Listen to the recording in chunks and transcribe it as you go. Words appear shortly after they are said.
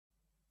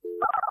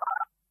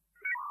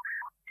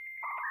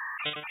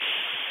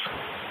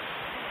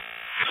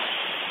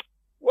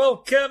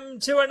Welcome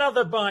to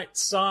another Bite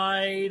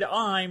Side.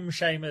 I'm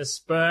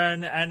Seamus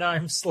Byrne, and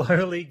I'm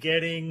slowly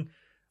getting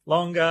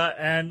longer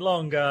and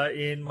longer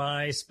in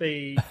my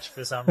speech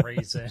for some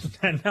reason.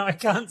 And I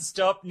can't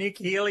stop. Nick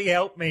Healy,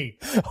 help me.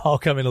 I'll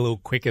come in a little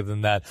quicker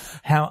than that.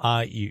 How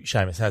are you,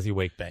 Seamus? How's your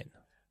week been?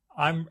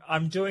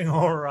 I'm doing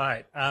all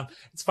right.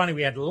 It's funny,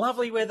 we had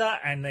lovely weather,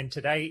 and then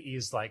today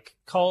is like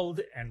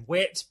cold and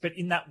wet, but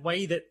in that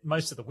way that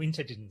most of the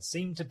winter didn't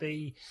seem to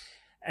be.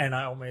 And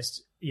I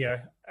almost,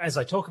 as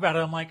I talk about it,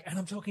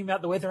 I'm talking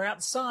about the weather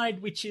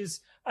outside, which is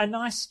a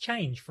nice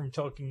change from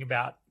talking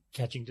about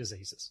catching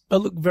diseases.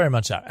 But look, very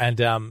much so. And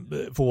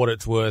for what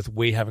it's worth,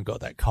 we haven't got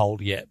that cold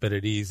yet, but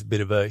it is a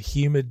bit of a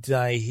humid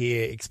day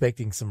here,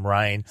 expecting some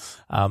rain,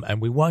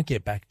 and we won't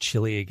get back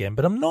chilly again.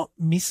 But I'm not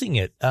missing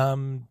it.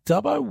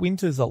 Dubbo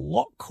winter's a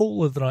lot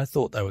cooler than I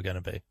thought they were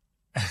going to be.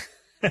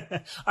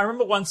 I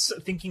remember once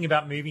thinking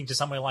about moving to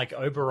somewhere like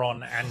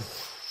Oberon, and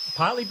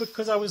partly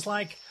because I was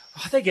like,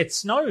 they get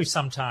snow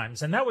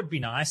sometimes, and that would be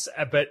nice.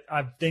 But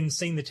I've then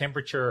seen the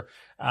temperature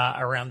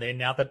around there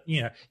now that,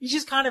 you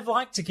just kind of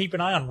like to keep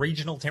an eye on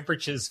regional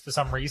temperatures for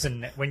some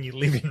reason when you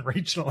live in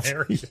regional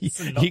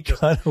areas. You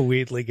kind of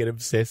weirdly get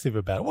obsessive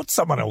about it. What's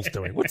someone else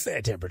doing? What's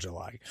their temperature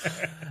like?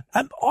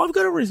 I've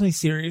got a reasonably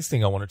serious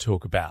thing I want to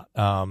talk about.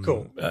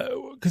 Cool.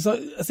 Because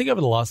I think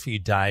over the last few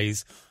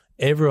days,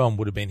 everyone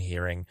would have been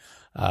hearing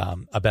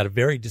about a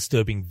very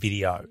disturbing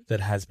video that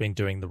has been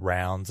doing the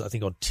rounds, I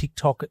think, on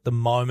TikTok at the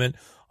moment.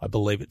 I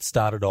believe it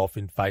started off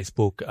in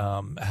Facebook,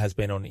 has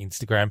been on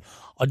Instagram.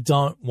 I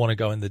don't want to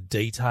go in the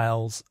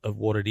details of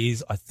what it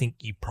is. I think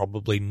you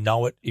probably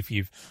know it if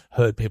you've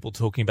heard people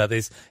talking about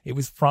this. It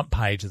was front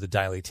page of the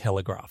Daily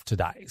Telegraph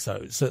today,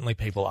 so certainly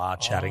people are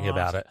chatting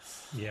about it.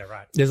 Yeah,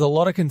 right. There's a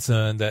lot of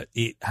concern that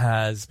it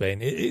has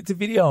been. It's a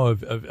video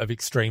of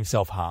extreme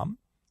self-harm.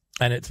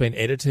 And it's been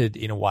edited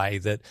in a way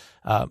that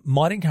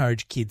might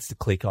encourage kids to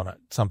click on it.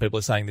 Some people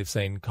are saying they've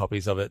seen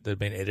copies of it that have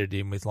been edited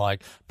in with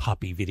like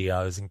puppy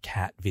videos and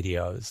cat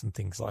videos and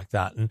things like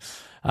that. And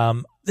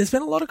there's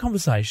been a lot of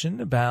conversation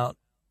about,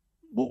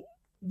 well,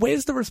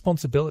 where's the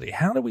responsibility?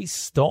 How do we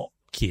stop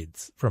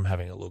kids from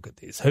having a look at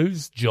this?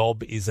 Whose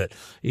job is it?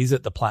 Is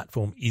it the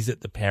platform? Is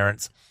it the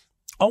parents?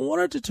 I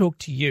wanted to talk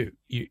to you.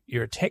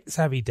 You're a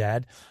tech-savvy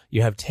dad.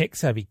 You have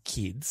tech-savvy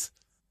kids.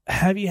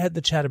 Have you had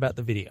the chat about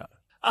the video?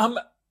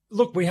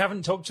 Look, we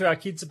haven't talked to our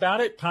kids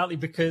about it, partly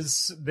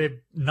because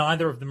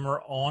neither of them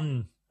are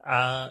on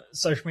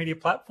social media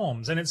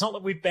platforms. And it's not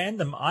that we've banned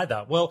them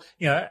either. Well,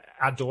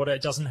 our daughter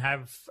doesn't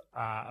have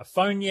a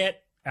phone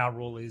yet. Our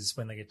rule is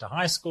when they get to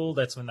high school,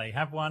 that's when they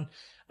have one.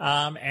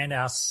 And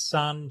our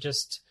son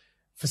just,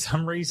 for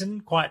some reason,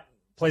 quite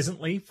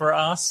pleasantly for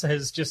us,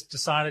 has just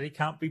decided he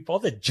can't be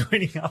bothered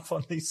joining up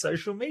on these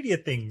social media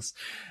things.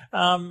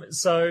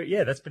 So,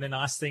 yeah, that's been a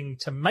nice thing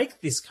to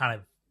make this kind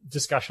of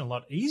discussion a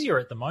lot easier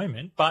at the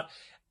moment. But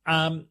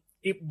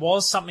it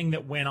was something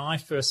that when I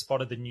first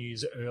spotted the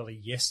news early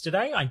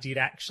yesterday, I did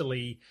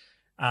actually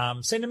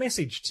send a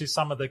message to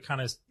some of the kind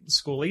of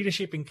school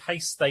leadership in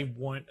case they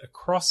weren't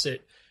across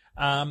it,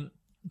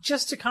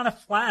 just to kind of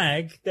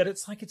flag that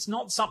it's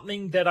not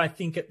something that I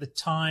think at the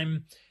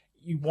time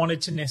you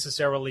wanted to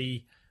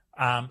necessarily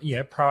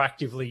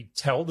proactively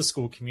tell the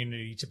school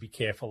community to be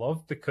careful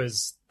of,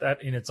 because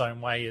that in its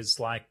own way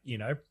is like,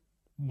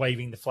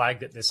 waving the flag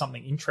that there's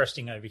something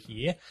interesting over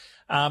here,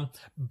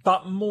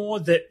 but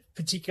more that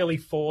particularly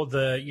for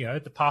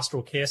the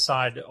pastoral care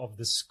side of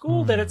the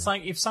school, that it's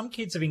like if some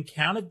kids have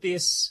encountered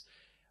this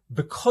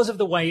because of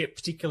the way it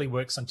particularly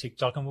works on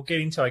TikTok, and we'll get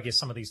into, I guess,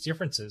 some of these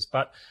differences,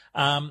 but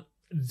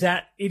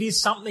that it is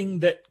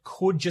something that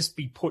could just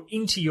be put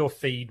into your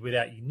feed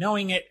without you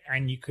knowing it,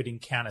 and you could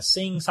encounter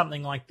seeing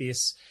something like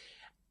this,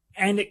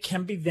 and it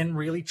can be then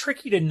really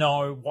tricky to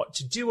know what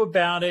to do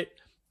about it,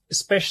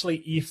 especially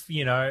if,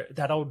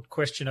 that old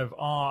question of,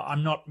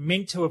 I'm not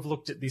meant to have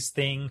looked at this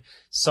thing,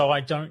 so I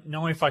don't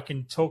know if I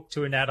can talk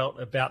to an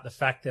adult about the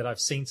fact that I've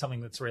seen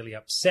something that's really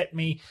upset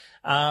me,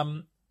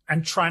 and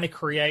trying to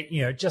create,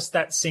 just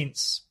that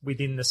sense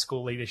within the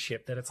school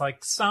leadership that it's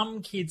like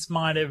some kids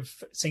might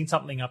have seen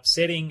something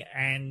upsetting,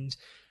 and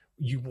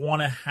you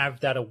want to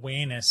have that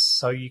awareness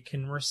so you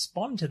can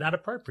respond to that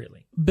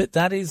appropriately. But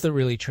that is the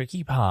really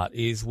tricky part,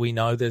 is we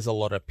know there's a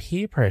lot of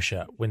peer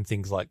pressure when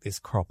things like this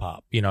crop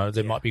up.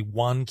 There might be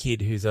one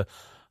kid who's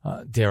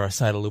dare I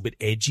say it, a little bit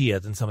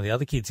edgier than some of the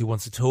other kids who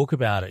wants to talk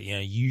about it.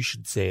 You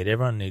should see it.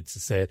 Everyone needs to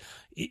see it.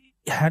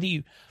 How do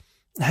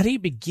you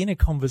begin a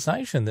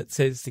conversation that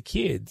says to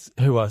kids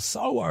who are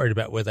so worried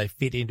about where they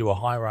fit into a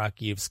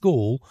hierarchy of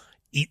school,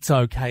 it's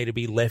okay to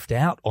be left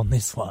out on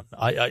this one?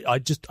 I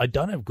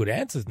don't have good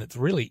answers, and it's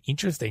really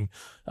interesting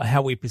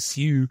how we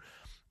pursue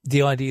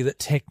the idea that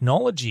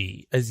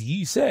technology, as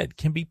you said,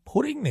 can be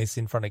putting this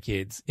in front of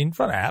kids, in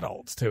front of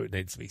adults too, it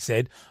needs to be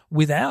said,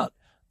 without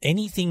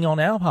anything on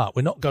our part.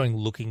 We're not going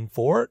looking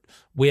for it.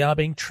 We are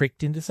being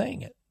tricked into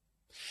seeing it.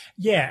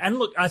 Yeah, and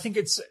look, I think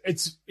it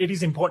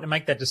is important to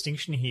make that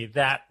distinction here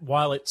that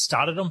while it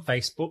started on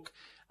Facebook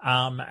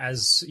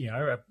as,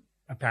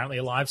 apparently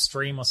a live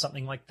stream or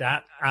something like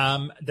that,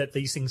 that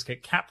these things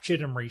get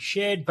captured and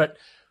reshared. But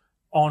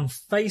on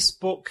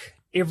Facebook,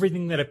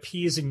 everything that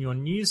appears in your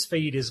news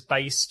feed is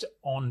based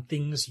on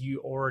things you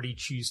already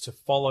choose to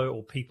follow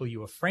or people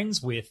you are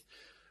friends with.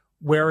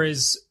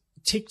 Whereas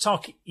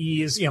TikTok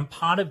is,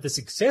 part of the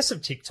success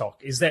of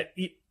TikTok is that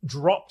it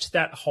dropped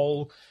that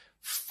whole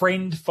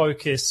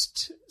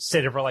friend-focused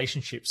set of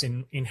relationships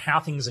in how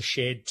things are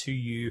shared to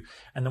you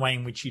and the way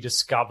in which you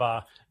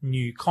discover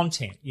new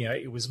content.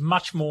 It was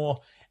much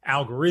more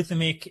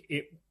algorithmic.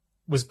 It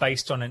was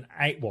based on it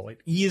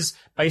is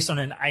based on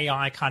an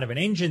AI kind of an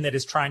engine that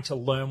is trying to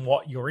learn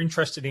what you're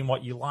interested in,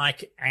 what you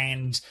like,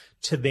 and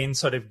to then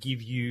sort of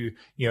give you,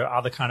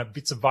 other kind of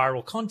bits of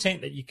viral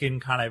content that you can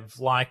kind of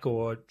like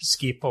or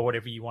skip or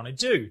whatever you want to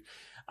do.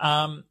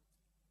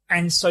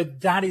 And so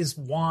that is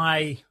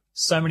why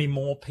so many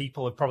more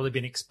people have probably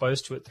been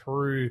exposed to it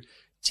through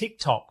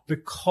TikTok,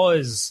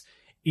 because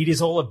it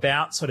is all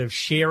about sort of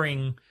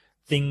sharing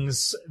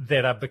things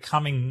that are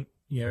becoming,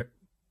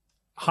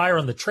 higher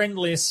on the trend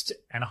list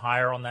and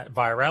higher on that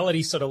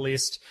virality sort of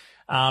list,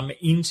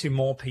 into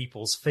more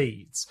people's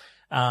feeds.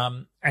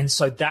 And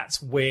so that's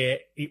where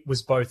it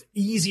was both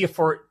easier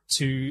for it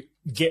to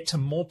get to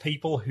more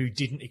people who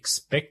didn't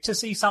expect to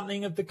see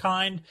something of the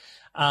kind.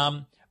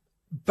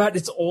 But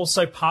it's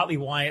also partly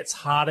why it's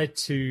harder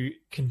to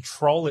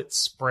control its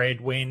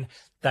spread when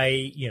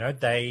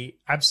they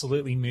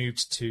absolutely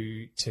moved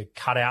to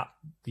cut out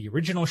the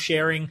original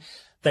sharing.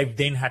 They've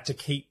then had to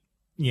keep,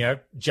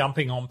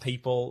 jumping on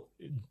people,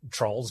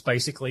 trolls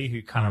basically,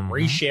 who kind of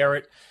reshare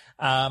it.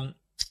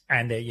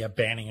 And they're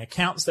banning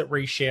accounts that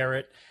reshare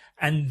it.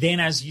 And then,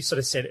 as you sort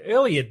of said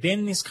earlier,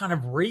 then this kind of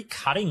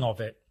recutting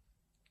of it.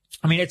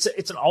 I mean, it's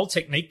an old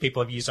technique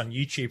people have used on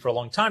YouTube for a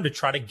long time to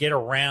try to get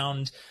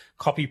around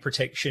copy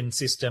protection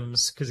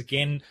systems, because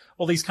again,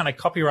 all these kind of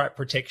copyright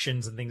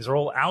protections and things are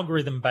all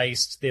algorithm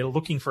based. They're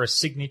looking for a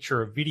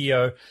signature of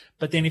video,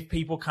 but then if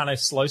people kind of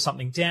slow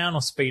something down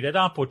or speed it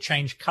up or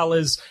change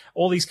colors,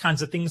 all these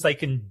kinds of things they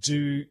can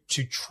do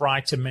to try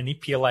to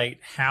manipulate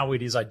how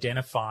it is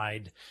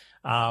identified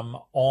by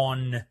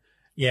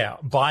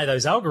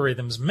those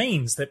algorithms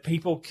means that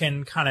people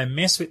can kind of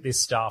mess with this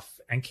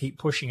stuff and keep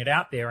pushing it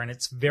out there. And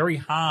it's very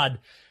hard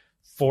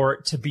for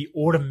it to be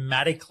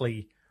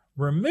automatically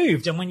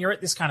removed. And when you're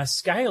at this kind of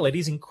scale, it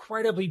is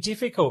incredibly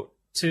difficult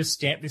to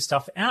stamp this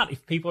stuff out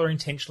if people are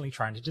intentionally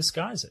trying to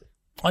disguise it.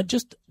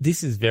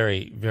 This is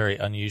very, very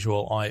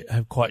unusual. I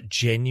have quite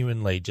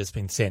genuinely just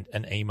been sent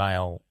an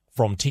email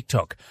from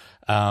TikTok.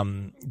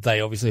 They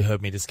obviously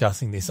heard me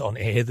discussing this on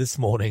air this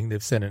morning.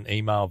 They've sent an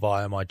email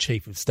via my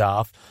chief of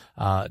staff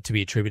to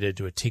be attributed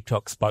to a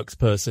TikTok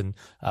spokesperson,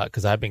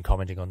 because I've been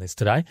commenting on this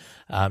today.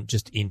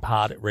 Just in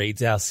part, it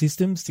reads, our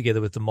systems, together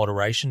with the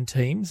moderation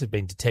teams, have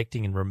been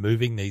detecting and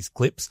removing these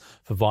clips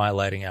for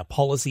violating our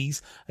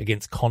policies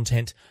against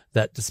content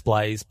that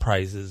displays,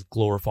 praises,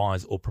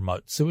 glorifies, or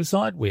promotes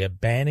suicide. We are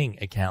banning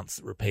accounts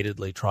that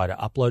repeatedly try to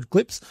upload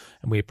clips,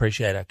 and we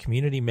appreciate our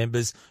community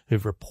members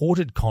who've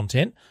reported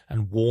content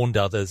and warned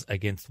others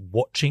against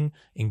watching,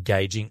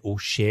 engaging, or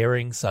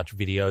sharing such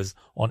videos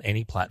on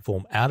any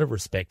platform out of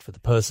respect for the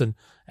person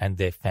and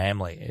their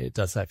family. It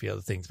does say a few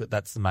other things, but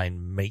that's the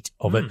main meat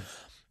of it.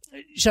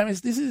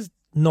 Seamus, this is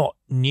not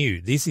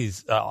new. This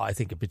is, I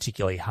think, a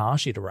particularly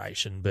harsh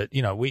iteration, but,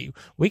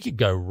 we could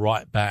go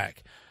right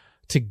back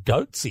to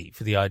Goatsy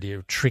for the idea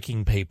of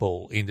tricking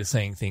people into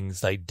seeing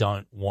things they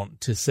don't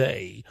want to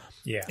see.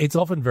 Yeah. It's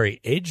often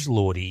very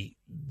edgelordy.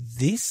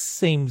 This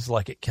seems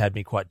like it can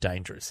be quite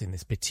dangerous in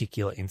this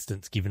particular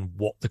instance, given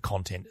what the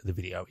content of the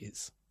video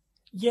is.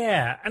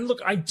 Yeah. And look,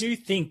 I do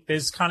think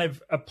there's kind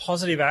of a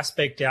positive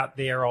aspect out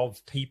there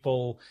of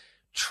people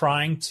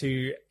trying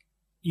to,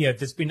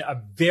 there's been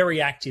a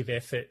very active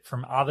effort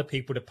from other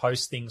people to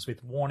post things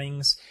with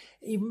warnings,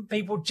 even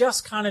people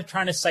just kind of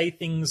trying to say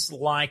things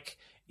like,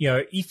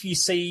 if you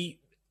see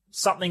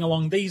something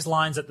along these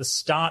lines at the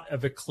start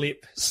of a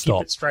clip,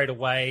 skip it straight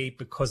away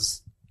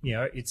because,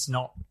 it's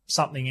not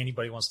something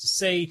anybody wants to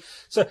see.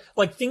 So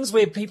like things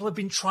where people have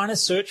been trying to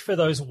search for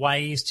those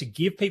ways to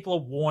give people a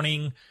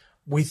warning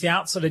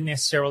without sort of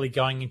necessarily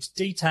going into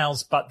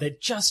details, but they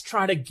just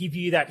try to give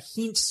you that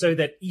hint so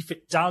that if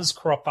it does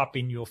crop up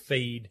in your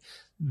feed,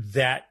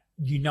 that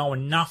you know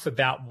enough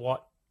about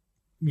what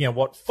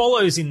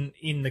follows in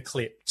the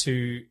clip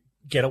to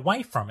get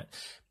away from it.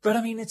 But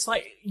I mean, it's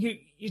like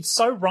it's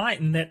so right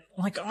in that,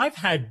 like, I've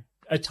had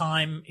a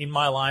time in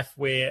my life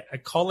where a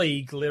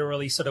colleague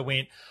literally sort of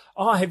went,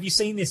 "Oh, have you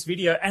seen this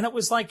video?" And it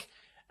was like,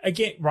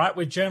 again, right,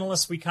 we're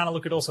journalists, we kind of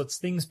look at all sorts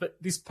of things, but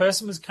this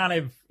person was kind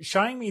of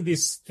showing me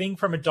this thing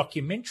from a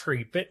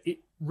documentary, but it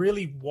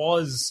really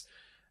was,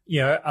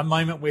 a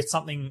moment where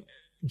something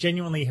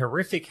genuinely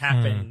horrific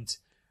happened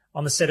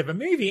on the set of a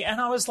movie. And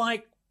I was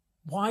like,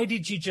 why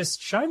did you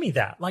just show me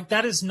that? Like,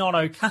 that is not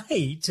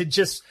okay to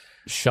just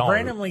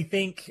randomly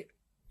think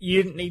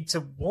you didn't need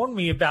to warn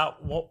me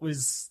about what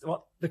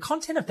the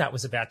content of that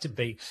was about to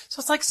be. So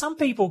it's like some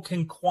people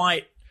can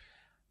quite,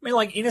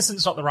 like,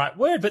 innocent's not the right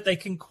word, but they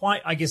can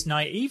quite, I guess,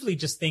 naively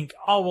just think,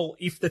 oh, well,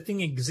 if the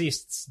thing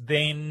exists,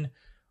 then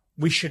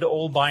we should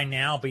all by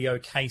now be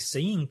okay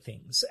seeing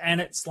things.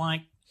 And it's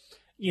like,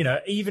 you know,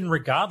 even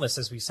regardless,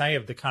 as we say,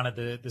 of the kind of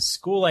the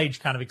school age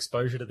kind of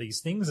exposure to these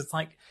things, it's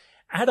like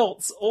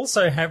adults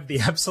also have the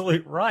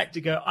absolute right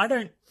to go, I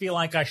don't feel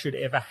like I should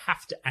ever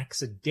have to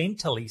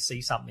accidentally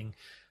see something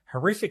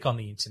horrific on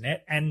the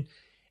internet. And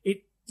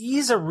it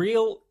is a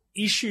real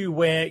issue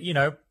where, you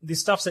know, this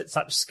stuff's at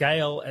such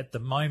scale at the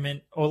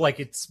moment, or like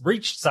it's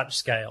reached such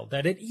scale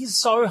that it is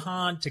so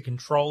hard to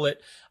control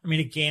it. I mean,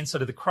 again,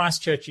 sort of the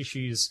Christchurch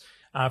issues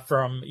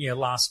from, you know,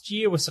 last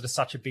year was sort of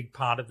such a big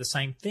part of the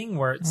same thing,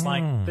 where it's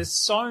like there's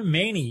so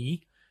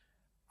many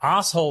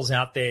assholes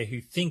out there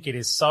who think it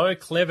is so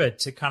clever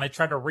to kind of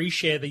try to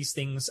reshare these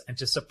things and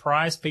to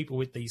surprise people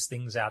with these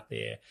things out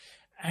there.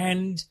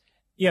 And,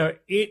 you know,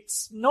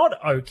 it's not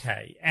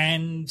okay.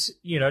 And,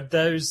 you know,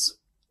 those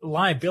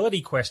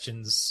liability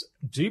questions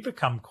do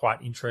become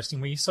quite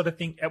interesting, where you sort of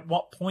think, at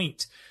what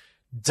point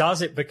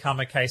does it become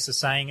a case of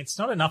saying it's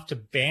not enough to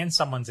ban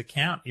someone's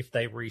account if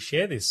they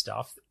reshare this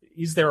stuff?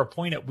 Is there a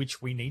point at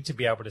which we need to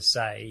be able to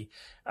say,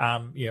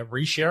 you know,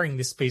 resharing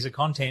this piece of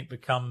content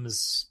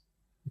becomes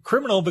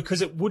criminal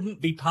because it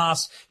wouldn't be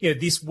passed, you know,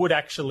 this would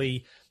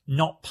actually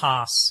not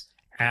pass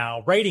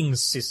our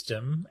ratings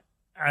system.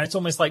 And it's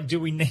almost like, do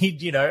we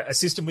need, you know, a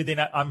system within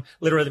it? I'm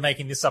literally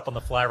making this up on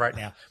the fly right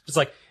now. It's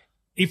like,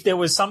 if there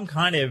was some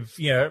kind of,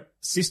 you know,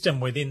 system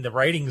within the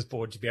ratings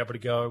board to be able to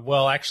go,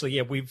 well, actually,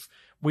 yeah,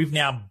 we've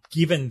now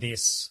given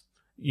this,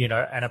 you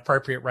know, an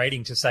appropriate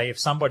rating to say if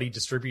somebody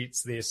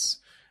distributes this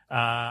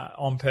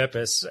on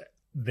purpose,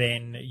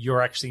 then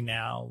you're actually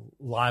now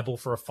liable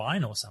for a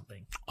fine or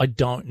something. I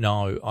don't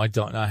know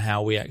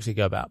how we actually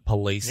go about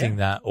policing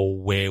that, or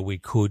where we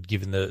could,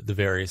 given the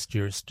various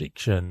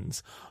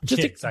jurisdictions.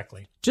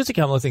 Exactly. Just a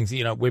couple of things.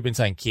 You know, we've been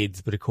saying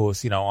kids, but of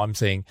course, you know, I'm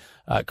seeing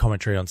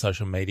commentary on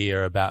social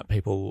media about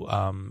people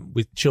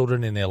with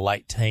children in their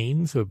late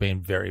teens who have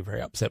been very,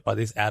 very upset by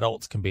this.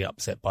 Adults can be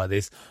upset by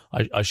this.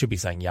 I should be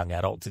saying young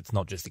adults. It's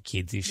not just a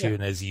kids issue. Yeah.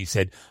 And as you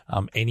said,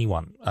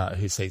 anyone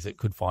who sees it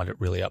could find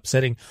it really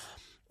upsetting.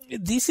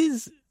 This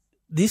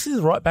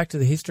is right back to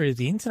the history of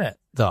the internet,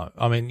 though.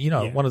 I mean, you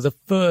know, one of the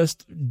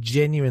first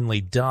genuinely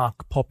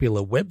dark,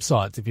 popular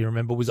websites, if you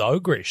remember, was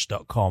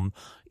ogrish.com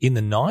in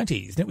the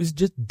 90s. And it was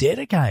just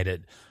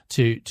dedicated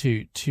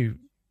to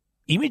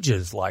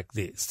images like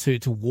this,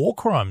 to war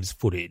crimes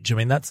footage. I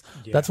mean, that's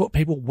what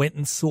people went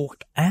and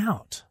sought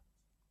out.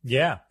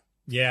 Yeah.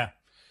 Yeah.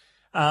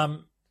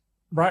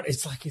 Right.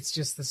 It's like, it's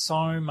just, there's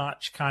so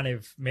much kind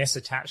of mess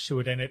attached to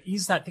it. And it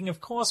is that thing,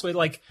 of course, where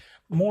like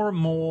more and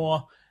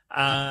more,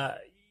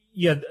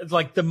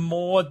 like the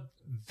more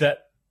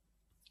that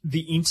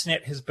the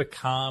internet has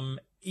become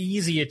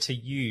easier to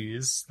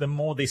use, the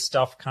more this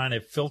stuff kind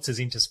of filters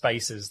into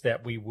spaces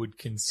that we would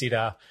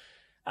consider,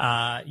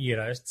 you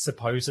know,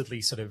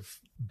 supposedly sort of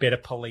better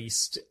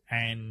policed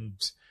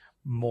and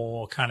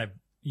more kind of,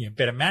 you know,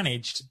 better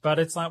managed. But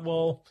it's like,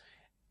 well,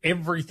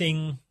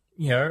 everything,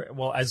 you know,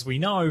 well, as we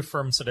know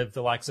from sort of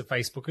the likes of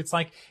Facebook, it's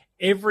like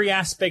every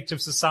aspect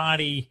of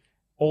society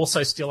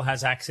also still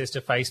has access to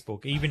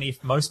Facebook, even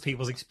if most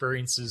people's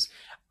experiences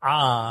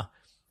are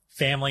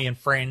family and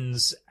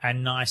friends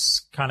and nice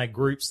kind of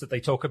groups that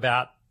they talk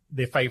about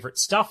their favorite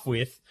stuff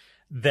with,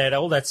 that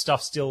all that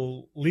stuff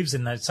still lives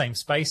in those same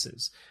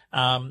spaces.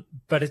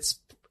 But it's,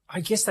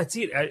 I guess that's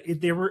it.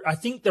 I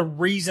think the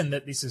reason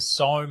that this is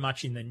so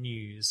much in the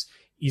news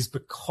is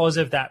because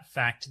of that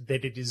fact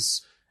that it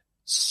is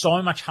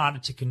so much harder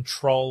to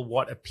control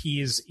what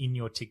appears in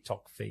your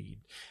TikTok feed.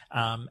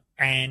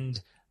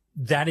 And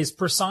that is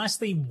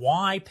precisely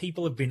why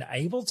people have been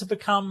able to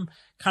become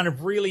kind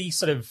of really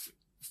sort of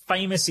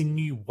famous in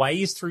new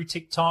ways through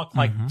TikTok.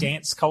 Like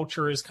dance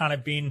culture has kind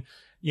of been,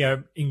 you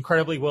know,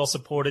 incredibly well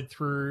supported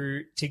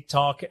through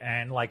TikTok,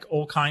 and like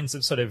all kinds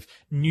of sort of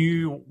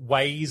new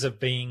ways of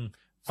being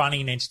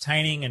funny and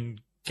entertaining and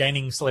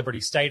gaining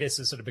celebrity status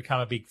has sort of become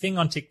a big thing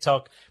on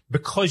TikTok,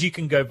 because you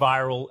can go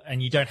viral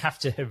and you don't have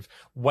to have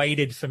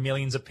waited for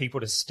millions of people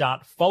to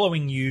start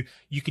following you.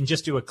 You can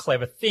just do a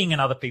clever thing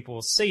and other people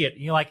will see it.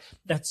 And you're like,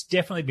 that's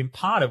definitely been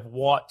part of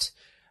what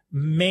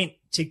meant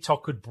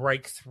TikTok could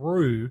break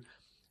through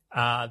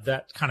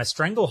that kind of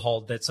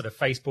stranglehold that sort of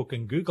Facebook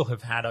and Google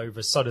have had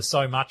over sort of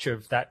so much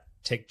of that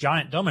tech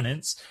giant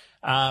dominance.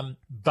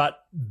 But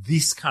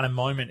this kind of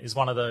moment is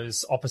one of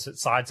those opposite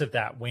sides of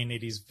that, when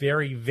it is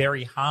very,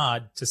 very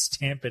hard to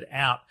stamp it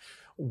out,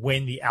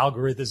 when the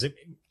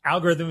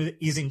algorithm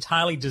is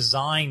entirely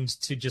designed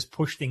to just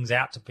push things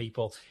out to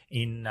people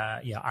in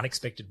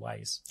unexpected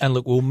ways. And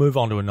look, we'll move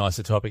on to a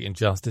nicer topic in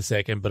just a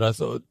second, but I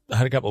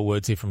had a couple of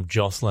words here from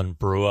Jocelyn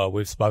Brewer.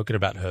 We've spoken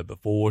about her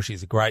before.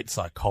 She's a great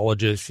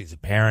psychologist. She's a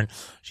parent.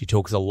 She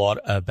talks a lot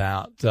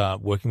about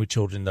working with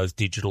children in those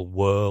digital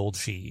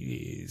worlds.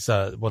 She is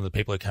one of the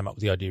people who came up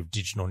with the idea of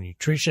digital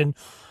nutrition.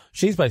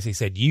 She's basically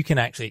said you can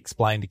actually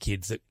explain to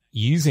kids that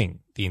using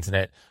the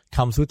internet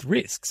comes with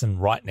risks.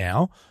 And right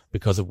now,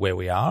 because of where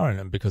we are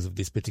and because of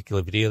this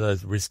particular video,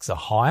 those risks are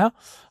higher.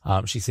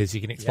 She says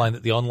you can explain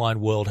that the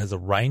online world has a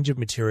range of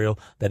material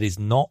that is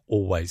not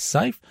always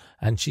safe.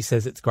 And she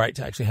says it's great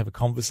to actually have a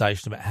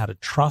conversation about how to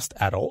trust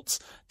adults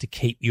to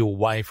keep you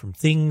away from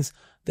things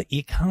that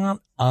you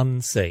can't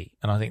unsee.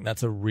 And I think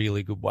that's a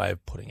really good way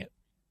of putting it.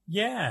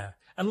 Yeah.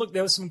 And look,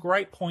 there were some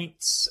great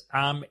points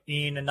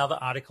in another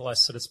article I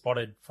sort of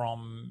spotted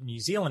from New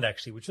Zealand,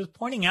 actually, which was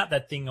pointing out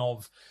that thing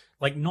of,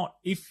 like, not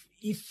if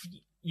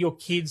your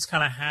kids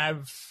kind of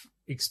have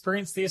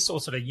experienced this, or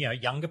sort of, you know,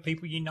 younger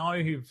people, you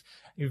know,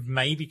 who've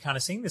maybe kind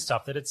of seen this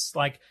stuff, that it's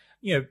like,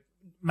 you know,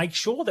 make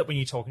sure that when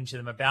you're talking to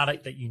them about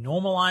it, that you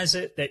normalize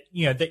it, that,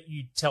 you know, that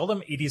you tell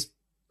them it is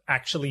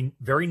actually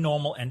very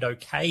normal and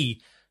okay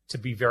to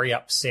be very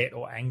upset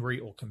or angry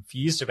or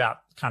confused about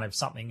kind of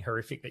something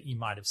horrific that you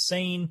might have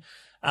seen.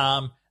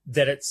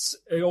 That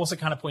it also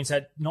kind of points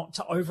out not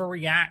to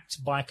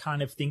overreact by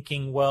kind of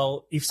thinking,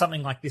 well, if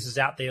something like this is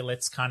out there,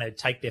 let's kind of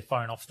take their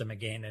phone off them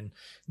again and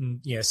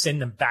you know,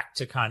 send them back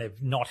to kind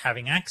of not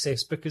having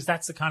access, because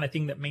that's the kind of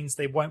thing that means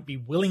they won't be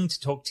willing to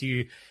talk to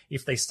you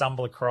if they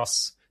stumble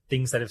across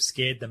things that have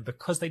scared them,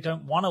 because they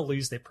don't want to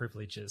lose their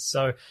privileges.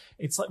 So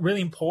it's like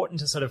really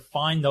important to sort of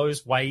find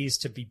those ways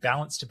to be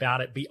balanced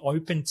about it, be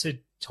open to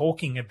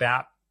talking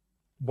about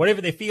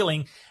whatever they're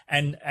feeling,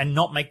 and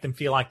not make them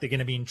feel like they're going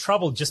to be in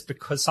trouble just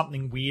because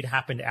something weird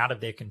happened out of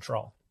their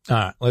control. All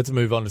right, let's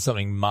move on to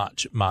something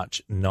much,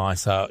 much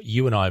nicer.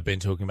 You and I have been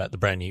talking about the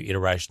brand new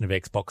iteration of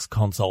Xbox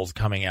consoles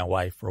coming our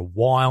way for a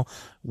while.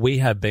 We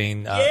have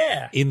been,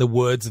 in the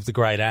words of the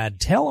great ad,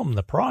 tell them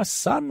the price,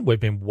 son. We've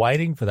been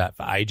waiting for that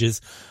for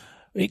ages.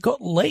 It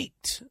got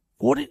leaked.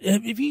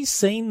 Have you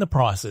seen the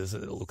prices,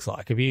 it looks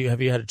like? Have you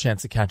had a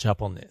chance to catch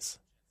up on this?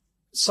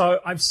 So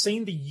I've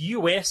seen the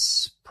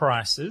US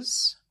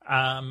prices,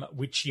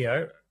 which, you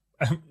know,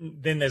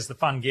 then there's the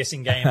fun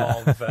guessing game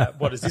of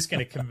what is this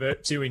going to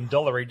convert to in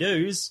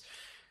dollary-doos.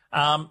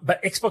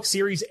 But Xbox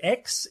Series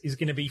X is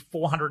going to be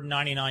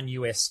 $499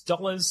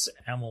 US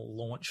and will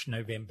launch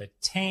November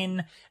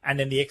 10. And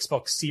then the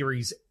Xbox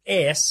Series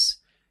S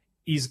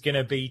is going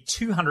to be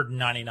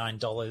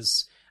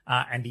 $299.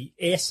 And the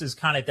S is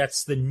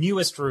that's the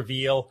newest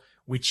reveal,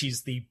 which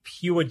is the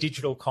pure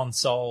digital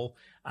console,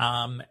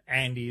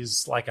 and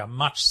is like a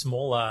much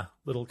smaller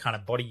little kind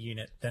of body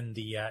unit than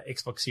the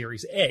Xbox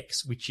Series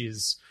X, which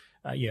is,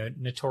 you know,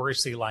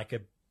 notoriously like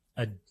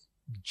a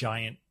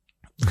giant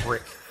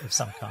brick of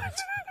some kind.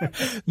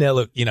 Now,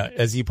 look, you know,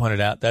 as you pointed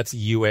out, that's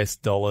US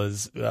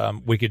dollars.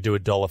 We could do a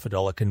dollar for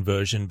dollar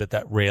conversion, but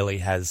that rarely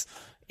has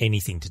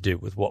anything to do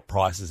with what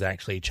price is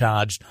actually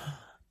charged.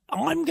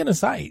 I'm going to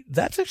say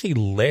that's actually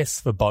less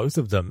for both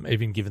of them,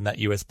 even given that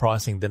US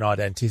pricing, than I'd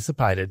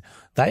anticipated.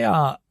 They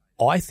are,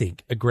 I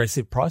think,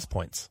 aggressive price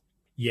points.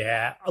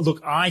 Yeah.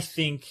 Look, I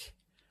think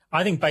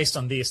based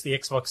on this, the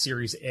Xbox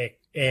Series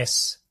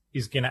S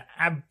is going to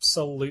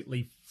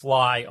absolutely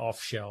fly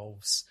off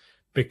shelves,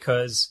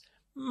 because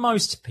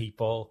most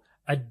people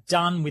are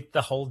done with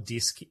the whole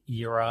disc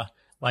era.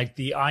 Like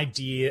the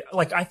idea,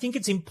 like I think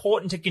it's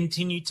important to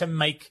continue to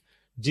make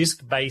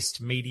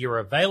disc-based media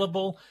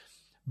available,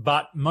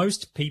 but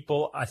most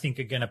people, I think,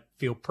 are going to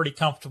feel pretty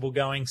comfortable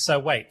going, so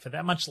wait, for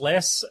that much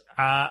less,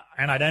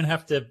 and I don't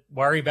have to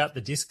worry about the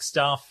disc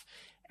stuff,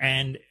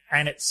 and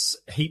it's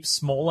heaps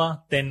smaller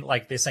than,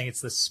 like, they're saying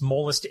it's the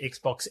smallest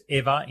Xbox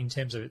ever in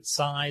terms of its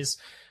size.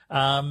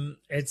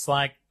 It's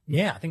like,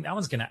 yeah, I think that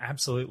one's going to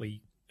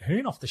absolutely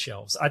hoon off the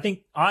shelves. I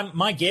think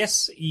my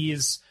guess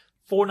is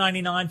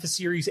 $499 for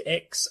Series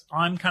X.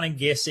 I'm kind of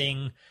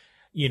guessing,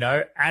 you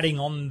know, adding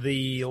on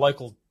the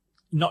local,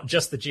 not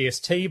just the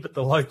GST, but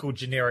the local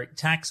generic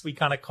tax we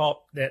kind of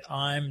cop, that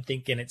I'm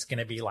thinking it's going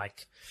to be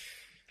like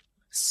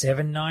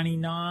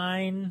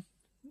 $7.99,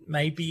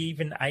 maybe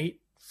even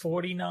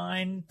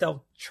 $8.49.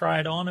 They'll try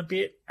it on a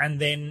bit. And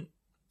then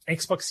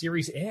Xbox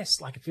Series S,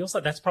 like, it feels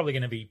like that's probably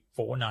going to be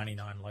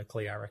 $4.99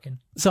 locally, I reckon.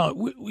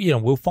 So, you know,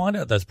 we'll find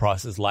out those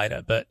prices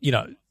later, but, you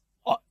know,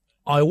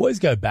 I always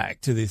go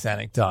back to this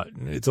anecdote,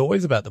 and it's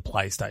always about the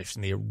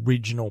PlayStation, the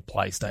original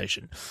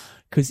PlayStation.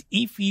 Because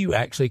if you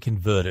actually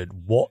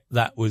converted what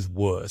that was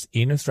worth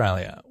in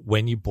Australia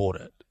when you bought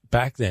it,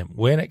 back then,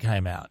 when it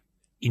came out,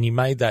 and you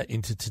made that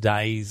into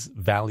today's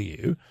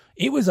value,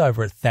 it was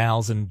over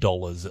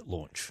 $1,000 at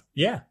launch.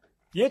 Yeah.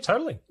 Yeah,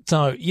 totally.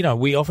 So, you know,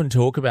 we often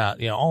talk about,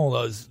 you know,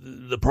 oh,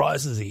 the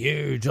prices are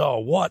huge. Oh,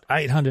 what,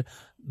 800?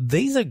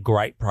 These are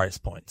great price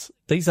points.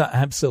 These are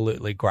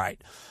absolutely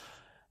great.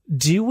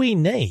 Do we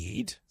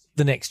need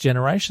the next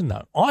generation,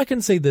 though? I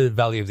can see the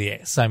value of the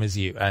S, same as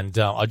you. And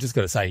I just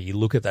got to say, you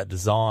look at that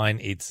design,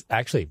 it's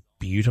actually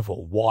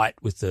beautiful. White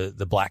with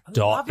the black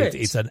dot.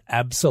 It's an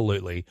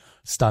absolutely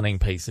stunning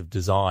piece of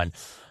design.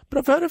 But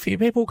I've heard a few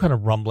people kind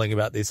of rumbling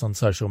about this on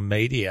social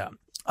media.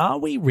 Are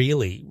we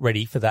really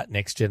ready for that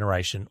next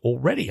generation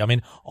already? I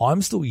mean,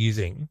 I'm still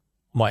using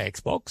my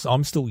Xbox.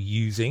 I'm still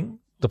using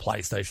the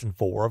PlayStation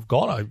 4 I've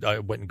got. I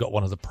went and got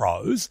one of the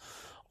Pros.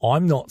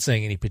 I'm not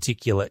seeing any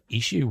particular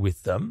issue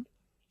with them.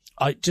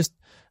 A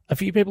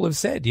few people have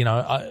said, you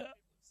know,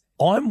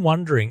 I'm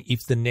wondering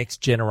if the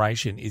next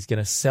generation is going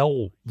to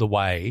sell the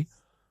way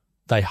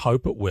they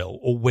hope it will,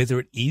 or whether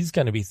it is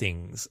going to be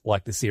things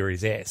like the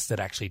Series S that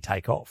actually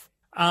take off.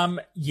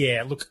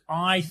 Yeah, look,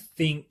 I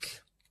think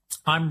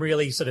I'm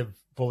really sort of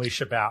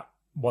bullish about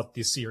what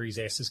this Series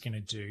S is going to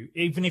do.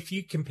 Even if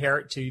you compare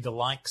it to the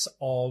likes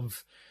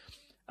of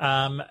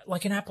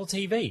like an Apple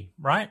TV,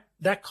 right?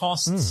 That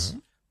costs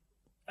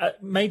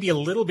maybe a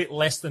little bit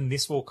less than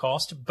this will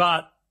cost,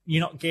 but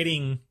you're not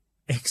getting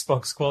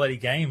Xbox quality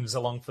games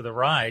along for the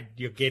ride.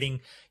 You're getting,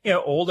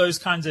 all those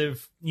kinds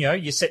of,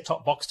 your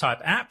set-top box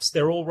type apps.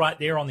 They're all right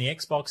there on the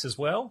Xbox as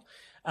well.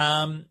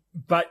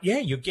 But yeah,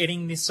 you're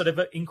getting this sort of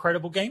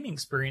incredible gaming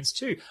experience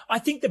too. I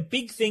think the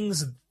big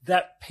things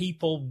that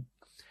people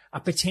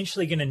are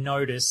potentially going to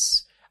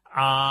notice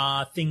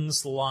are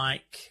things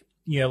like,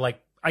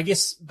 I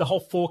guess the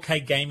whole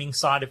 4K gaming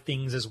side of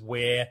things is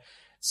where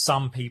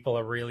some people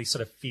are really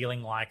sort of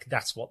feeling like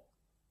that's what,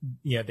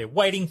 they're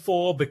waiting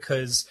for,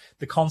 because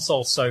the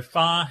consoles so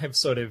far have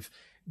sort of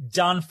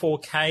done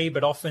 4K,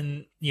 but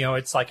often,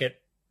 it's like at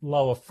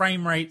lower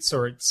frame rates,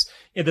 or it's,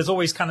 there's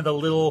always kind of the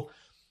little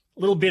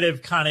bit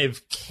of kind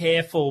of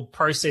careful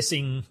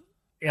processing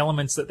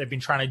elements that they've been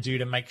trying to do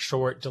to make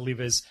sure it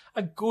delivers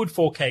a good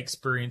 4K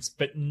experience,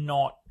 but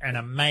not an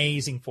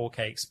amazing 4K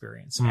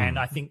experience. And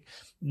I think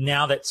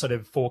now that sort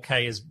of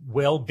 4K is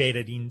well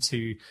bedded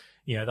into,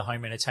 the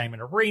home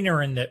entertainment arena,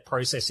 and that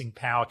processing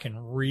power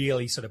can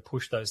really sort of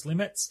push those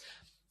limits,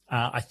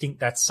 I think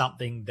that's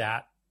something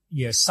that,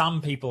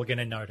 some people are going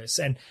to notice.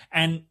 And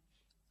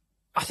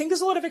I think there's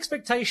a lot of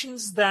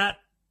expectations that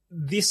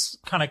this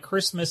kind of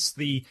Christmas,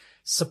 the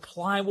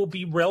supply will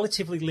be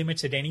relatively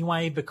limited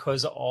anyway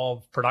because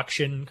of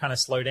production kind of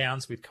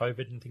slowdowns with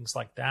COVID and things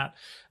like that.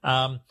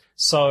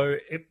 So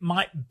it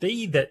might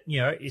be that,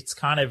 it's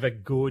kind of a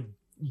good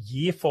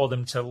year for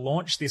them to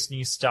launch this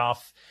new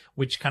stuff,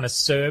 which kind of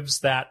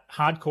serves that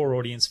hardcore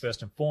audience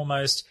first and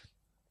foremost.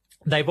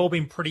 They've all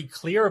been pretty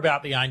clear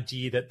about the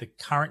idea that the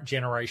current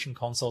generation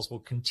consoles will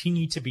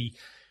continue to be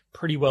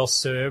pretty well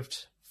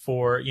served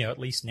for, at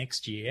least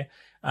next year.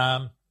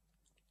 And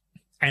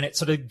it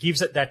sort of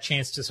gives it that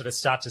chance to sort of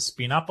start to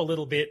spin up a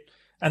little bit.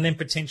 And then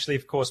potentially,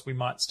 of course, we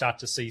might start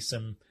to see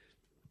some,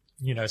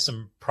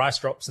 some price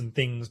drops and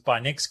things by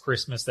next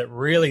Christmas that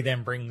really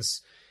then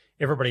brings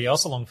everybody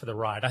else along for the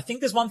ride. I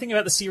think there's one thing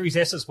about the Series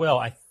S as well.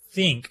 I'm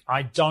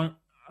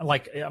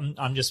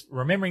just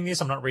remembering this.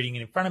 I'm not reading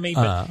it in front of me,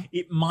 but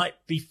it might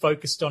be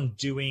focused on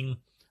doing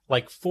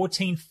like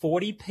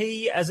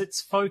 1440p as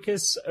its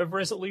focus of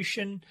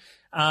resolution.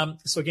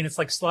 So again, it's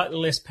like slightly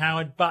less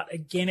powered, but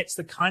again, it's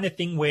the kind of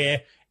thing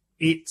where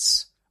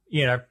it's,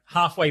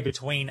 halfway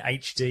between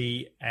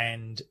HD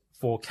and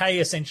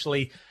 4K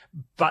essentially,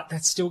 but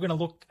that's still going to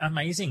look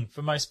amazing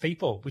for most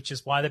people, which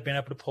is why they've been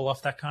able to pull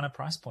off that kind of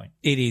price point.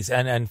 It is.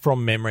 And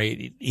from memory,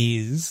 it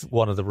is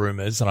one of the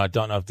rumors, and I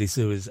don't know if this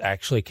was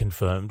actually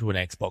confirmed when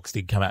Xbox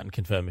did come out and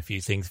confirm a few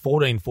things,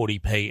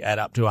 1440p at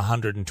up to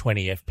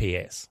 120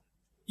 FPS.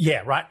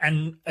 Yeah, right.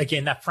 And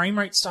again, that frame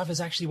rate stuff is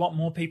actually what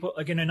more people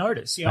are going to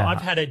notice.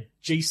 I've had a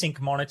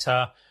G-Sync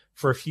monitor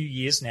for a few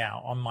years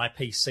now on my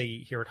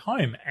PC here at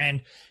home.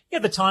 And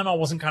at the time, I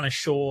wasn't kind of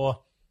sure,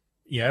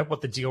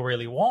 what the deal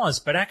really was.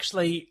 But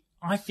actually,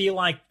 I feel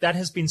like that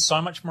has been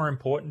so much more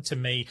important to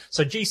me.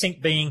 So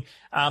G-Sync being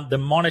the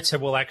monitor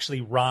will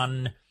actually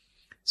run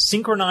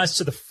synchronized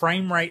to the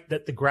frame rate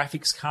that the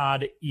graphics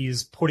card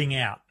is putting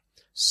out.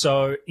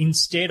 So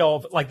instead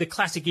of, like, the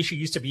classic issue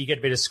used to be you get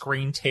a bit of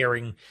screen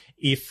tearing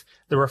if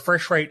the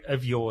refresh rate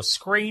of your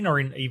screen, or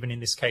even in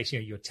this case,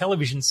 your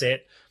television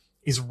set,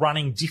 is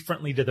running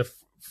differently to the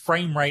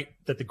frame rate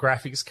that the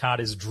graphics card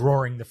is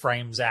drawing the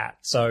frames at.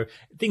 So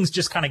things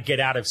just kind of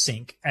get out of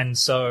sync. And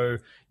so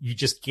you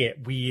just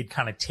get weird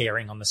kind of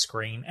tearing on the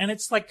screen. And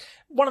it's like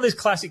one of those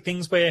classic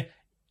things where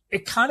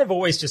it kind of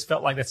always just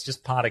felt like that's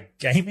just part of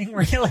gaming,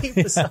 really,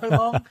 for so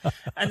long.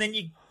 And then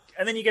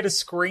you get a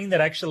screen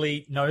that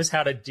actually knows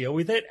how to deal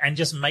with it and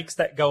just makes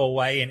that go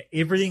away, and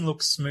everything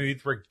looks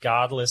smooth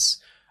regardless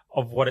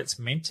of what it's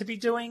meant to be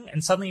doing.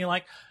 And suddenly you're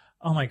like,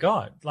 oh my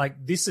God,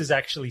 like this is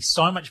actually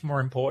so much more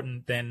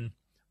important than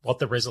what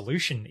the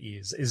resolution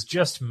is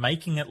just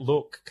making it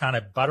look kind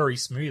of buttery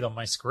smooth on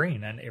my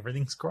screen, and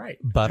everything's great.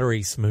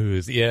 Buttery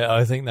smooth. Yeah,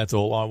 I think that's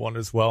all I want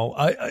as well.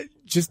 I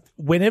just,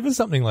 whenever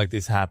something like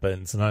this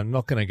happens, and I'm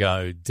not going to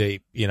go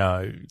deep,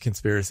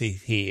 conspiracy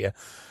here,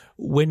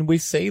 when we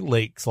see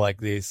leaks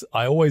like this,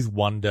 I always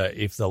wonder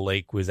if the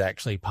leak was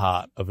actually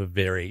part of a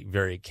very,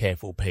 very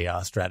careful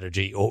PR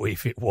strategy, or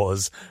if it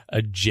was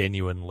a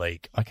genuine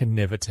leak. I can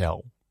never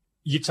tell.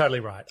 You're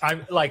totally right.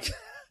 I'm like,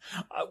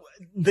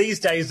 these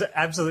days,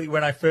 absolutely,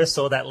 when I first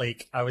saw that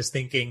leak, I was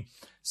thinking,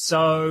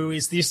 so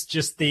is this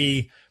just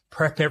the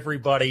prep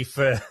everybody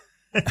for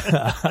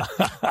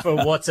for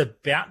what's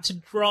about to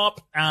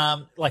drop?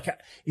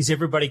 Is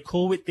everybody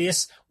cool with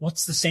this?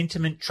 What's the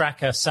sentiment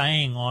tracker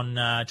saying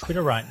on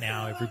Twitter right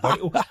now,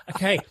 everybody?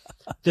 Okay,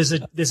 There's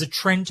a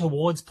trend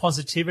towards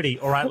positivity.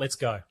 All right, let's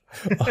go.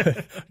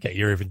 Okay,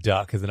 you're even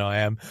darker than I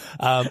am.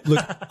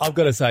 Look, I've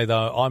got to say,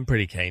 though, I'm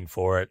pretty keen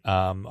for it.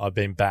 I've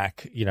been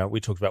back. We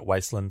talked about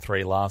Wasteland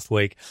 3 last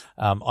week.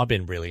 I've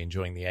been really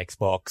enjoying the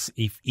Xbox.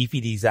 If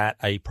it is at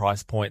a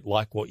price point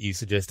like what you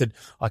suggested,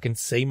 I can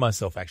see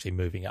myself actually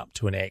moving up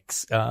to an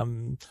X,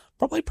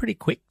 probably pretty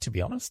quick, to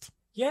be honest.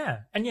 Yeah.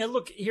 And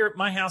look, here at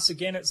my house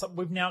again, it's like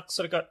we've now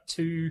sort of got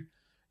two,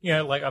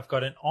 like I've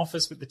got an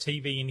office with the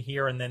TV in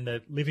here and then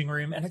the living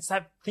room. And it's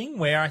that thing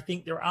where I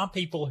think there are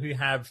people who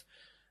have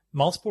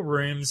multiple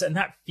rooms and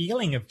that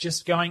feeling of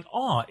just going,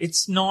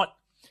 it's not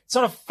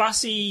a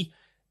fussy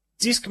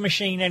disc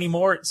machine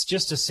anymore. It's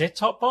just a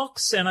set-top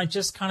box. And I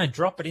just kind of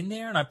drop it in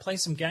there and I play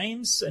some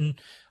games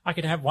and I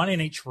could have one in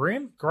each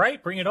room.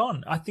 Great. Bring it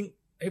on. I think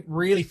it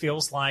really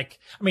feels like,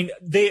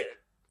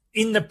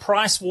 in the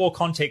price war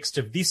context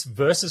of this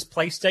versus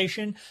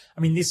PlayStation,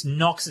 this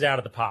knocks it out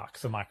of the park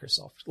for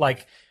Microsoft.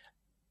 Like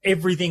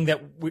everything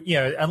that,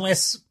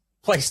 unless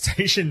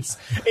PlayStation's,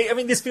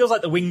 this feels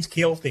like the winged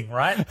kill thing,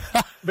 right?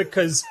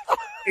 Because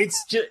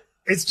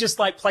it's just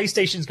like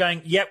PlayStation's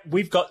going, yep,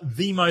 we've got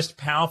the most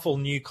powerful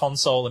new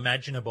console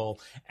imaginable.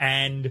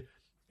 And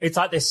it's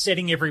like they're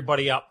setting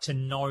everybody up to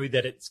know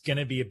that it's going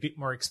to be a bit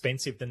more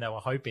expensive than they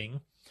were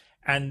hoping.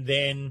 And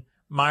then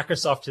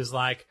Microsoft is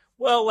like,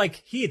 well,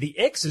 like here, the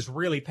X is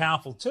really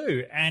powerful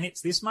too, and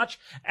it's this much.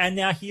 And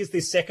now here's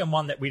this second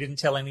one that we didn't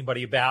tell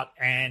anybody about,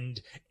 and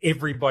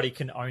everybody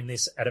can own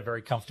this at a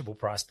very comfortable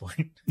price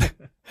point.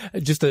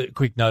 Just a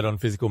quick note on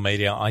physical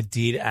media. I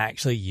did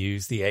actually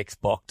use the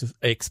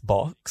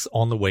Xbox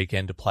on the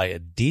weekend to play a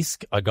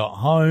disc. I got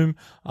home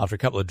after a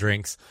couple of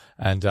drinks,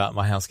 and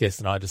my house guest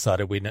and I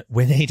decided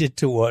we needed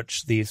to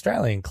watch the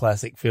Australian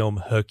classic film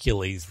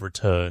Hercules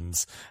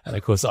Returns. And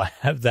of course, I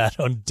have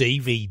that on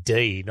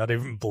DVD, not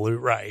even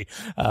Blu-ray,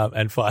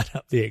 and fired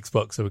up the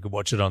Xbox so we could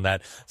watch it on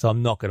that. So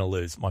I'm not going to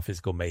lose my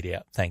physical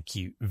media. Thank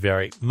you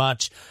very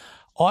much.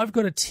 I've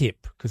got a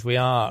tip because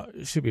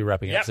should be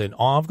wrapping up soon.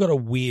 I've got a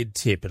weird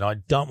tip and I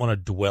don't want to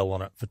dwell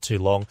on it for too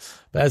long.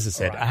 But as I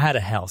said, I had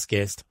a house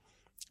guest.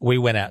 We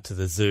went out to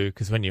the zoo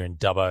because when you're in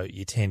Dubbo,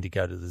 you tend to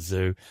go to the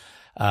zoo.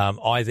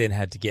 I then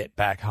had to get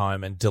back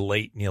home and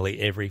delete nearly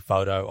every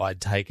photo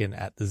I'd taken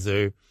at the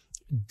zoo.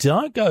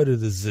 Don't go to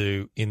the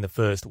zoo in the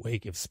first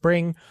week of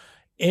spring.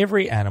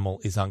 Every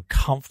animal is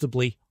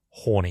uncomfortably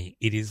horny.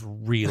 It is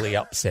really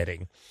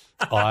upsetting.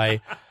 I'm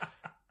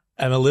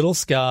a little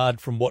scarred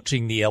from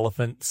watching the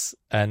elephants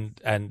and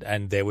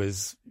there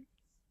was,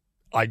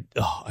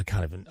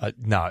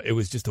 it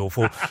was just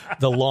awful.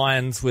 The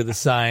lions were the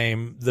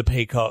same. The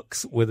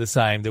peacocks were the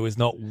same. There was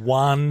not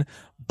one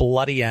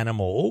bloody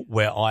animal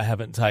where I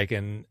haven't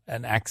taken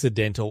an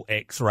accidental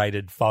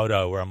X-rated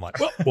photo where I'm like,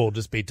 well, we'll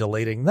just be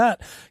deleting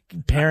that.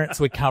 Parents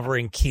were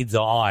covering kids'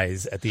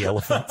 eyes at the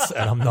elephants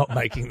and I'm not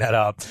making that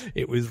up.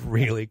 It was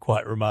really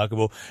quite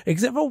remarkable,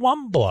 except for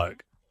one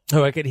bloke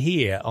who I could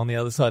hear on the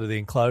other side of the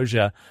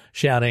enclosure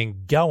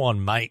shouting, "Go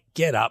on, mate,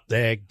 get up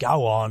there,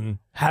 go on,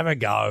 have a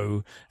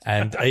go."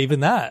 And even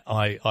that,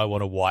 I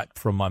want to wipe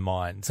from my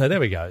mind. So there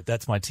we go.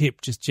 That's my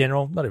tip, just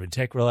general, not even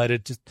tech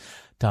related. Just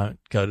don't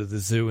go to the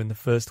zoo in the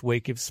first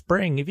week of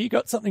spring. Have you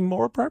got something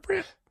more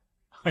appropriate?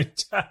 I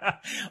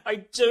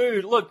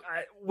do. Look,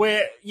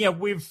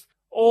 we've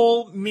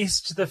all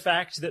missed the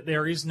fact that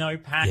there is no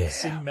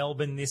PAX in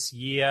Melbourne this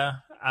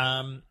year.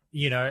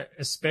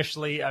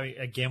 Especially,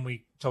 again,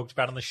 we talked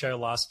about on the show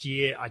last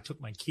year. I took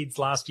my kids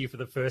last year for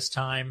the first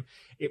time.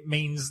 It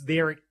means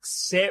they're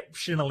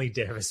exceptionally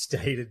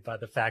devastated by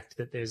the fact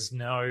that there's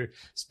no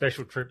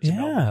special trip to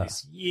Melbourne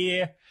this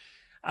year.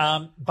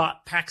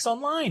 But PAX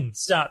Online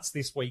starts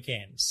this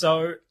weekend.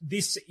 So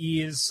this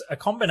is a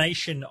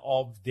combination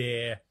of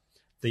the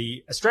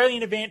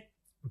Australian event,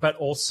 but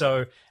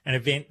also an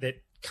event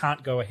that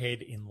can't go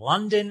ahead in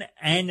London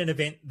and an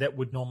event that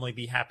would normally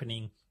be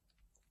happening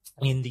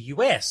in the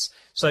US.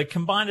 So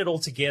combine it all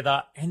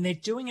together, and they're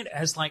doing it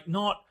as like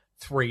not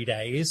 3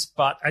 days,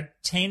 but a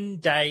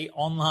 10-day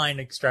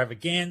online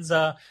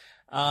extravaganza.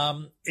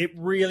 It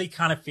really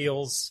kind of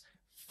feels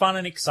fun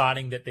and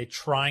exciting that they're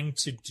trying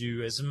to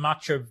do as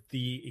much of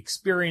the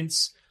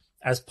experience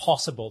as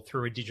possible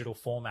through a digital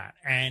format.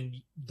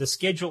 And the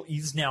schedule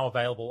is now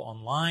available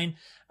online.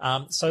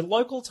 So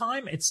local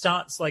time, it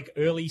starts like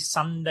early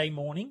Sunday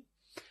morning.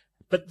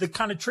 But the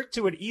kind of trick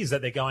to it is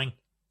that they're going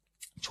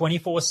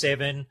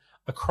 24/7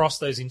 across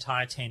those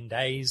entire 10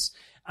 days.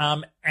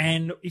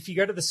 And if you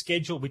go to the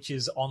schedule, which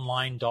is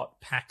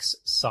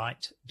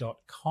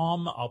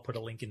online.paxsite.com, I'll put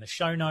a link in the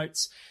show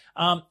notes.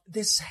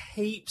 There's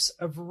heaps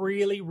of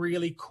really,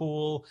 really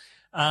cool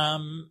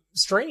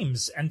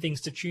streams and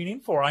things to tune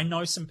in for. I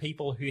know some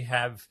people who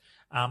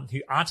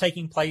are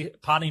taking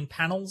part in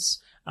panels.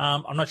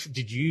 I'm not sure.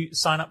 Did you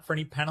sign up for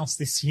any panels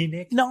this year,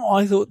 Nick? No,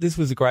 I thought this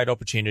was a great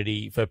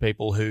opportunity for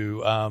people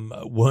who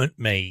weren't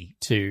me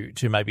to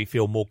maybe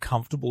feel more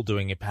comfortable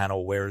doing a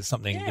panel, whereas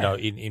something,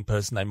 in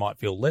person they might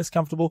feel less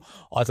comfortable.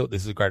 I thought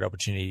this was a great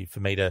opportunity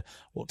for me to,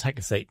 take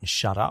a seat and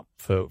shut up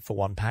for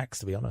one PAX,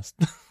 to be honest.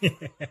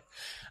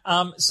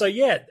 So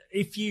yeah,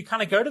 if you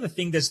kind of go to the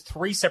thing, there's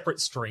 3 separate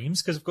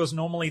streams because, of course,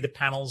 normally the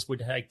panels would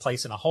take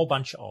place in a whole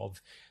bunch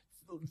of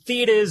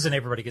theaters and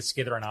everybody gets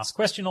together and asks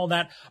questions, all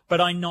that. But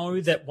I know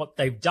that what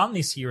they've done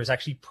this year is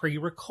actually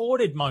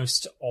pre-recorded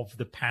most of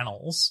the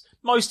panels.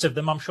 Most of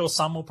them, I'm sure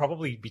some will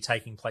probably be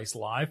taking place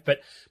live, but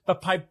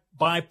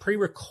by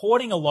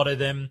pre-recording a lot of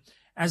them,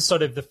 as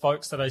sort of the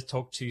folks that I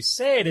talked to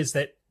said, is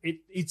that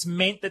it's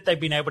meant that they've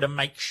been able to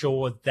make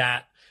sure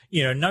that,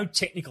 no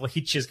technical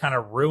hitches kind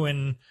of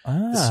ruin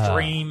the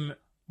stream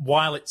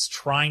while it's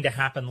trying to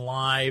happen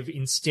live.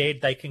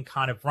 Instead, they can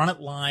kind of run it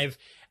live.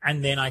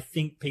 And then I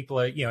think people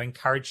are,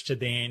 encouraged to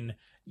then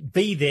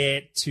be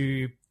there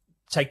to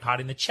take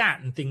part in the chat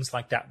and things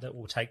like that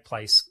will take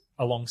place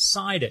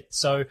alongside it.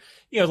 So,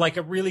 like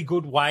a really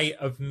good way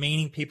of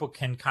meaning people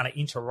can kind of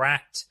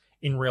interact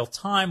in real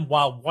time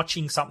while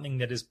watching something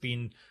that has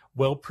been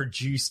well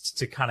produced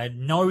to kind of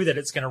know that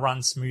it's going to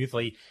run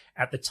smoothly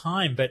at the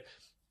time. But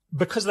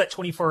because of that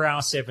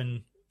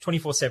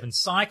 24/7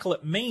 cycle,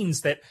 it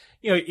means that,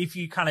 if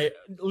you kind of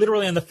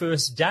literally on the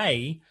first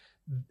day,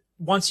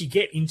 once you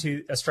get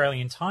into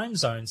Australian time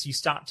zones, you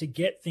start to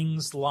get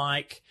things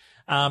like,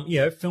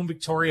 Film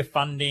Victoria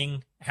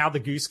funding, how the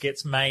Goose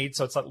gets made.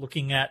 So it's like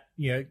looking at,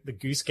 the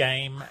Goose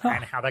game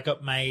and how that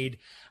got made.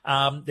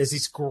 There's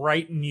this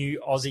great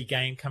new Aussie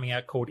game coming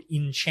out called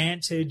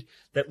Enchanted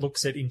that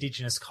looks at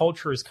Indigenous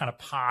culture as kind of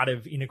part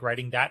of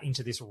integrating that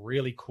into this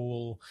really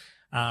cool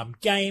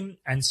game.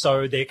 And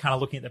so they're kind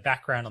of looking at the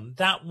background on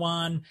that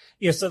one.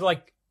 So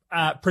like,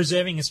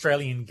 preserving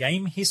Australian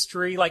game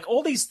history, like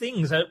all these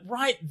things are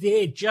right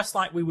there, just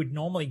like we would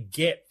normally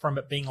get from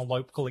it being a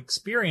local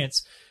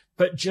experience,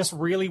 but just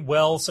really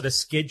well sort of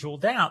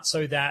scheduled out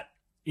so that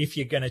if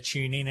you're going to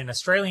tune in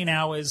Australian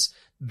hours,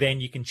 then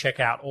you can check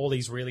out all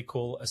these really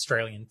cool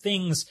Australian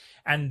things.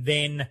 And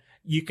then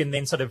you can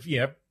then sort of,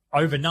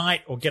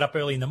 overnight or get up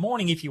early in the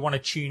morning if you want to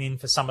tune in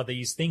for some of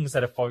these things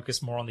that are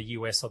focused more on the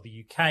US or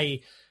the UK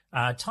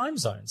time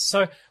zones.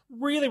 So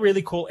really,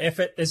 really cool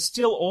effort. There's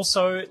still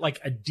also like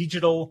a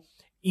digital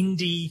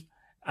indie,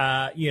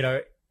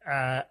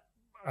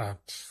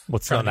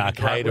 what's not an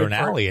arcade or an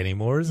alley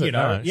anymore, is it?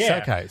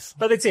 Showcase.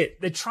 But that's it.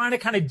 They're trying to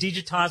kind of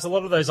digitize a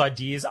lot of those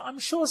ideas. I'm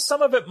sure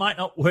some of it might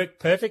not work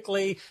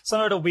perfectly.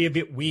 Some of it will be a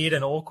bit weird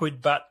and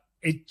awkward, but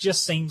it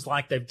just seems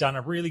like they've done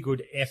a really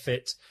good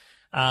effort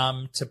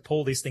to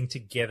pull this thing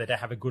together to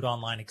have a good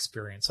online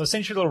experience. So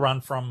essentially it'll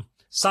run from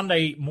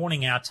Sunday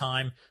morning our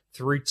time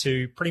through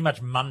to pretty much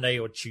Monday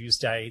or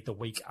Tuesday the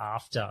week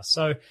after.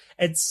 So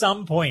at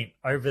some point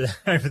over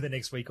the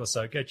next week or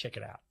so, go check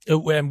it out.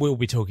 And we'll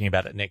be talking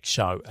about it next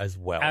show as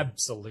well.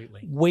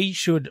 Absolutely. We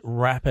should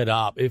wrap it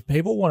up. If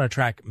people want to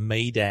track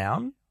me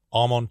down,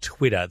 I'm on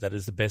Twitter. That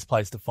is the best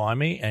place to find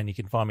me. And you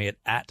can find me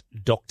at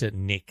Dr.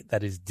 Nick.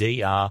 That is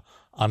Dr_NIC.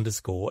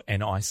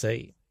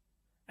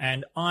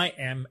 And I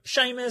am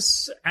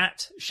Seamus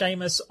at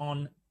Seamus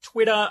on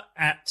Twitter.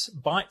 At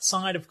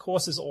Biteside, of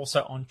course, is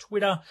also on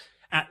Twitter.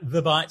 At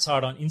The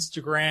Biteside on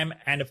Instagram.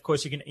 And, of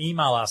course, you can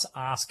email us,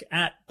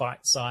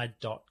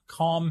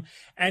 ask@biteside.com.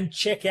 And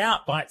check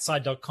out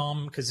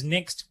biteside.com because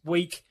next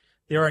week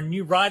there are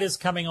new writers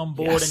coming on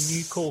board and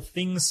new cool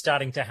things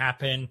starting to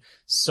happen.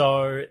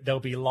 So there'll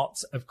be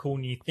lots of cool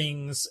new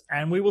things.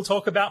 And we will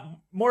talk about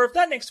more of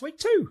that next week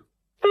too.